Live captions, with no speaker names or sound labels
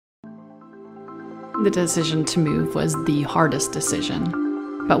The decision to move was the hardest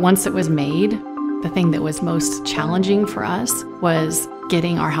decision. But once it was made, the thing that was most challenging for us was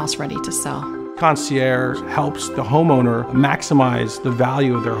getting our house ready to sell. Concierge helps the homeowner maximize the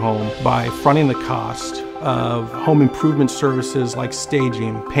value of their home by fronting the cost of home improvement services like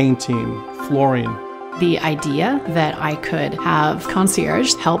staging, painting, flooring. The idea that I could have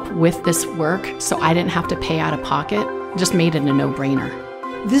Concierge help with this work so I didn't have to pay out of pocket just made it a no-brainer.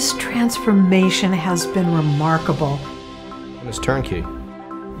 This transformation has been remarkable. And it's turnkey.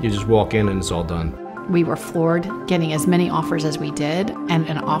 You just walk in and it's all done. We were floored getting as many offers as we did and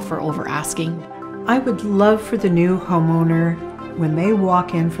an offer over asking. I would love for the new homeowner, when they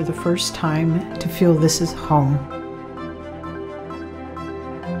walk in for the first time, to feel this is home.